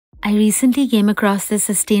I recently came across this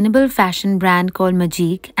sustainable fashion brand called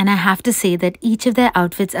Magique, and I have to say that each of their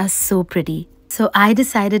outfits are so pretty. So I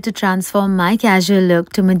decided to transform my casual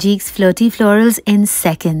look to Magique's flirty florals in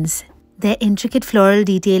seconds. Their intricate floral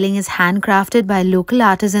detailing is handcrafted by local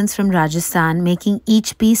artisans from Rajasthan, making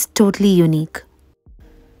each piece totally unique.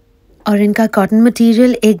 और इनका cotton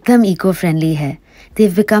material एकदम eco-friendly है.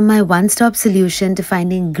 They've become my one-stop solution to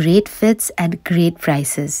finding great fits at great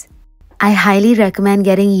prices. I highly recommend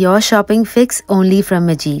getting your shopping fix only from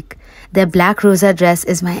Magique. Their Black Rosa Dress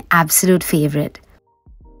is my absolute favorite.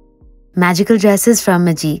 Magical dresses from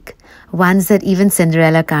Magique, ones that even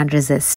Cinderella can't resist.